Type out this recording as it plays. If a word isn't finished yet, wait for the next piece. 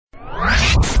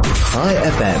High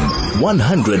FM,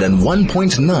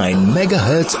 101.9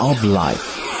 megahertz of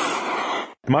life.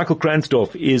 Michael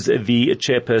Kransdorff is the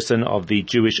chairperson of the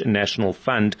Jewish National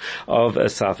Fund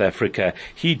of South Africa.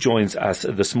 He joins us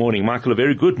this morning. Michael, a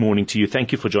very good morning to you.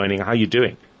 Thank you for joining. How are you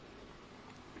doing?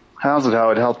 How's it,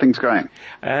 Howard? How are things going?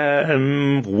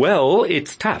 Well,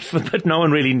 it's tough, but no one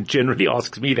really generally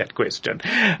asks me that question.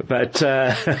 But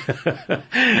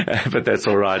that's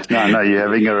all right. No, you're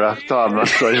having a rough time on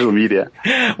social media.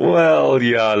 Well,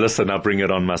 yeah, listen, I bring it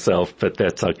on myself, but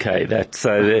that's okay. That's,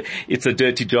 it's a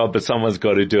dirty job, but someone's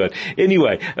got to do it.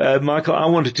 Anyway, Michael, I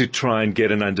wanted to try and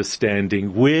get an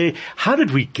understanding how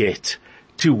did we get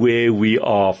to where we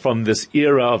are from this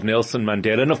era of Nelson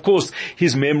Mandela? And of course,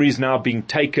 his memory is now being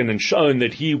taken and shown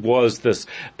that he was this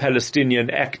Palestinian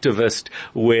activist,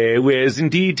 whereas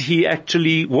indeed he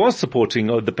actually was supporting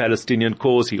the Palestinian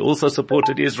cause. He also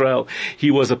supported Israel. He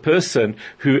was a person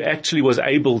who actually was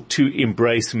able to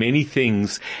embrace many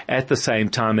things at the same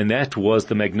time, and that was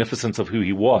the magnificence of who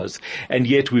he was. And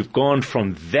yet we've gone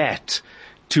from that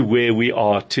to where we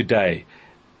are today.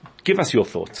 Give us your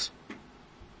thoughts.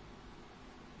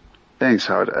 Thanks,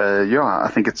 Howard. I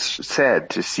think it's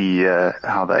sad to see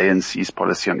how the ANC's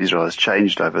policy on Israel has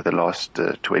changed over the last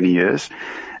 20 years.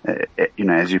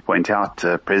 As you point out,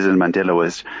 President Mandela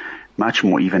was much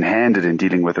more even-handed in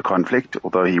dealing with the conflict,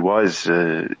 although he was,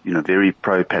 very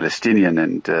pro-Palestinian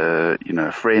and,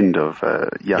 a friend of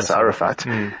Yasser Arafat.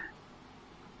 Mm.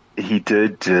 He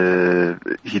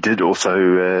did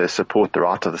also support the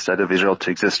right of the State of Israel to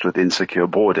exist within secure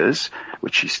borders,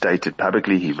 which he stated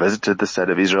publicly. He visited the State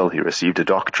of Israel. He received a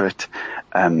doctorate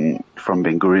from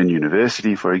Ben Gurion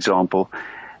University, for example.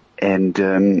 And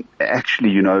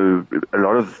actually, a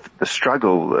lot of the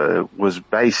struggle was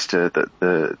based. The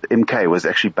MK was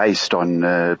actually based on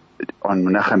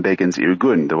Menachem Begin's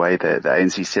Irgun, the way the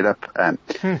ANC set up.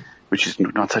 Which is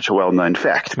not such a well-known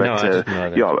fact, but,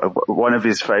 one of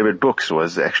his favorite books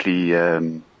was actually,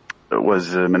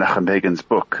 Menachem Begin's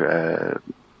book.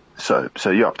 So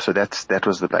that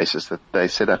was the basis that they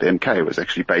set up. MK was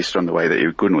actually based on the way that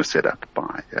Irgun was set up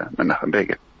by, Menachem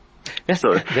Begin. That's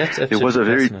it was a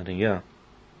very fascinating, yeah.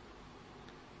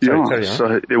 Sorry,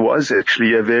 so there was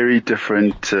actually a very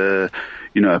different,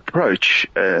 approach,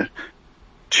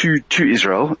 to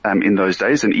Israel, in those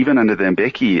days, and even under the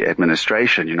Mbeki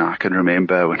administration. I can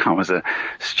remember when I was a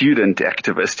student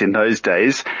activist in those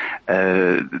days,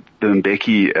 the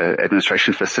Mbeki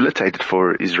administration facilitated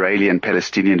for Israeli and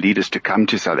Palestinian leaders to come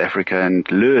to South Africa and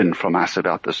learn from us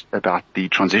about the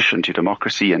transition to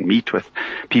democracy, and meet with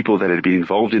people that had been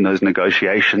involved in those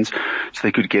negotiations, so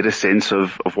they could get a sense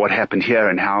of what happened here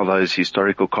and how those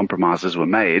historical compromises were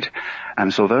made.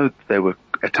 So although they were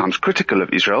at times critical of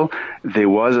Israel, there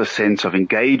was a sense of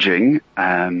engaging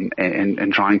and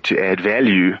trying to add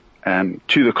value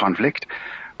to the conflict.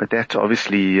 But that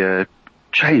obviously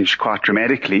changed quite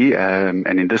dramatically. And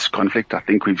in this conflict, I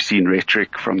think we've seen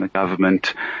rhetoric from the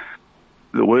government,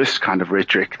 the worst kind of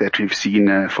rhetoric that we've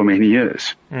seen for many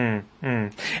years. And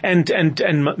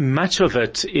much of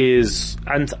it is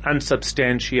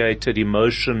unsubstantiated,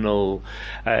 emotional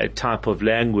type of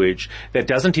language that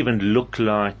doesn't even look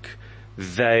like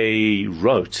they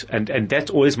wrote. And that's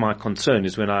always my concern,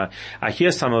 is when I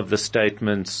hear some of the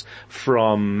statements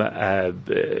from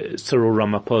Cyril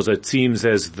Ramaphosa, it seems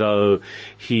as though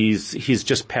he's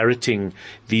just parroting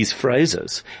these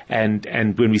phrases. And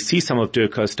when we see some of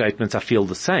Durko's statements, I feel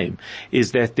the same,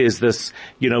 is that there's this,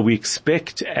 we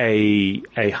expect a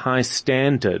high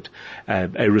standard,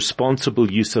 a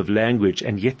responsible use of language,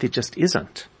 and yet there just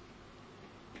isn't.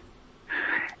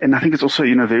 And I think it's also,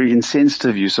 very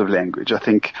insensitive use of language. I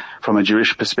think from a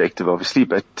Jewish perspective, obviously,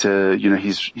 but,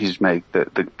 he's made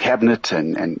the cabinet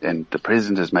and the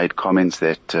president has made comments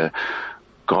that,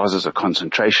 Gaza's a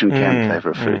concentration camp. They've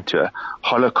referred to a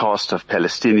Holocaust of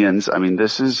Palestinians. I mean,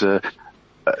 this is a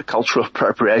cultural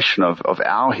appropriation of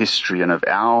our history and of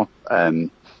our,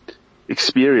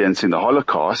 experience in the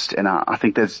Holocaust, and I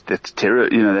think that's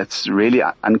that's really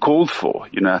uncalled for.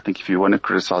 I think if you want to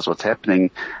criticize what's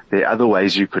happening, there are other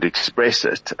ways you could express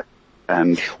it.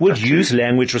 Would use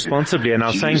language responsibly, and I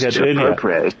was saying that earlier.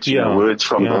 Appropriate, words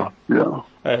from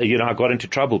I got into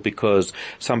trouble because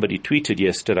somebody tweeted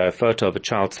yesterday a photo of a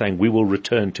child saying, "We will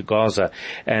return to Gaza."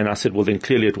 And I said, well, then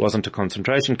clearly it wasn't a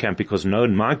concentration camp, because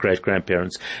my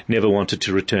great-grandparents never wanted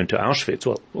to return to Auschwitz.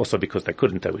 Well, also because they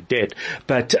couldn't, they were dead.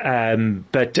 But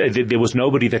there was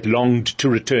nobody that longed to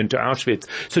return to Auschwitz.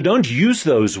 So don't use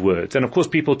those words. And of course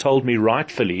people told me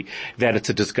rightfully that it's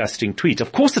a disgusting tweet.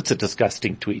 Of course it's a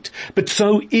disgusting tweet. But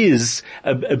so is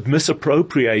a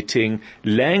misappropriating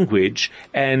language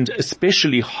and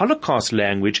especially Holocaust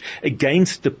language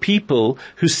against the people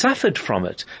who suffered from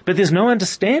it. But there's no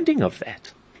understanding of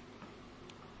that.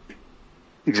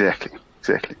 Exactly.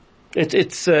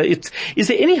 Is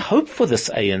there any hope for this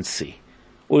ANC?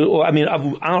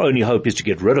 Our only hope is to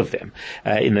get rid of them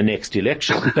in the next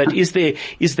election. But is there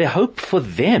hope for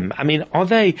them? I mean,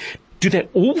 do they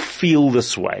all feel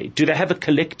this way? Do they have a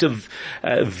collective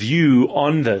view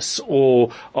on this,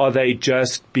 or are they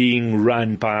just being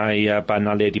run by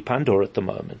Naledi Pandor at the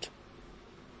moment?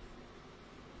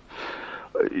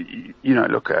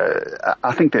 Look,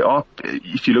 I think there are,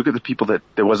 if you look at the people that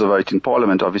there was a vote in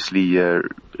Parliament, obviously,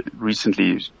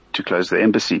 recently to close the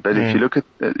embassy, but if you look at,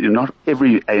 not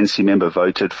every ANC member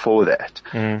voted for that.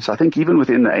 So I think even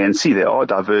within the ANC, there are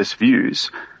diverse views,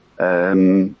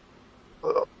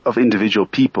 of individual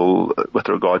people with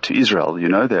regard to Israel.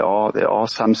 There are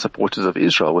some supporters of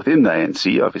Israel within the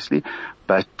ANC, obviously,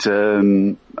 but,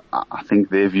 I think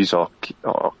their views are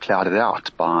clouded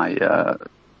out by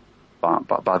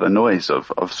the noise of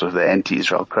sort of the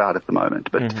anti-Israel crowd at the moment.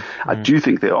 But I do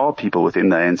think there are people within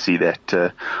the ANC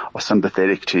that are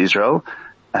sympathetic to Israel,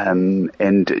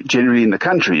 and generally in the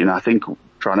country. I think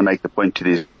trying to make the point to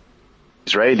the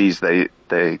Israelis,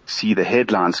 they see the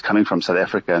headlines coming from South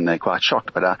Africa and they're quite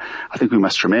shocked. But I think we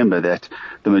must remember that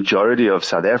the majority of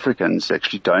South Africans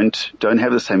actually don't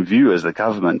have the same view as the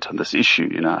government on this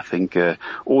issue. I think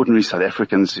ordinary South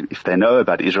Africans, if they know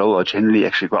about Israel, are generally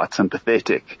actually quite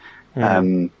sympathetic.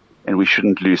 And we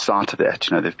shouldn't lose sight of that.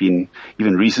 There've been,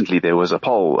 even recently there was a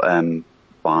poll,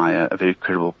 by a very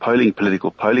credible political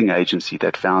polling agency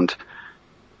that found,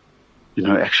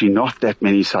 actually not that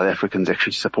many South Africans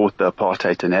actually support the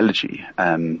apartheid analogy.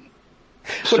 And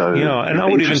I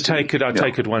would even take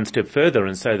it one step further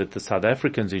and say that the South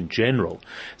Africans in general,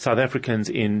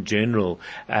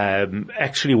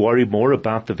 actually worry more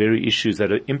about the very issues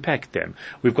that impact them.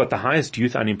 We've got the highest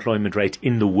youth unemployment rate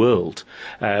in the world.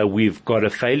 We've got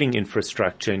a failing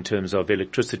infrastructure in terms of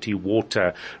electricity,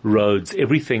 water, roads,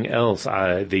 everything else.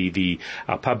 Our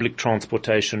public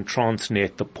transportation,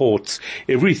 Transnet, the ports,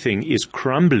 everything is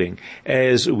crumbling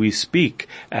as we speak.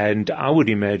 And I would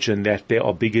imagine that there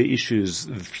are bigger issues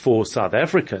for South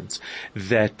Africans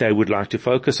that they would like to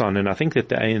focus on. And I think that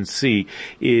the ANC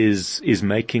is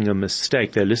making a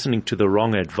mistake. They're listening to the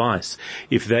wrong advice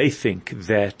if they think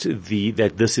that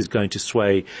this is going to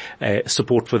sway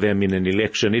support for them in an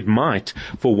election. It might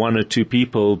for one or two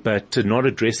people, but not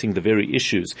addressing the very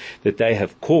issues that they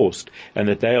have caused and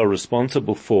that they are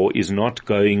responsible for is not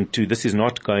going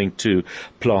to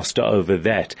plaster over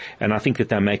that. And I think that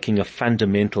they're making a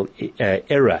fundamental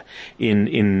error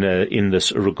in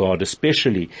this regard,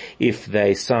 especially if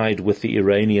they side with the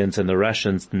Iranians and the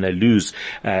Russians and they lose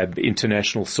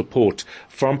international support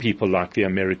from people like the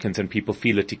Americans, and people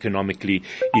feel it economically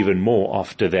even more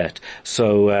after that.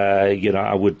 So I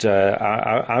would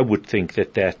think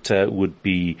that would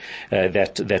be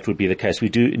the case. We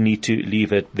do need to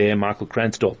leave it there. Michael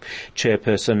Kransdorff,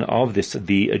 chairperson of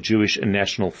the Jewish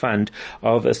National Fund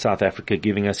of South Africa,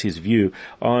 giving us his view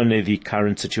on the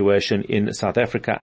current situation in South Africa.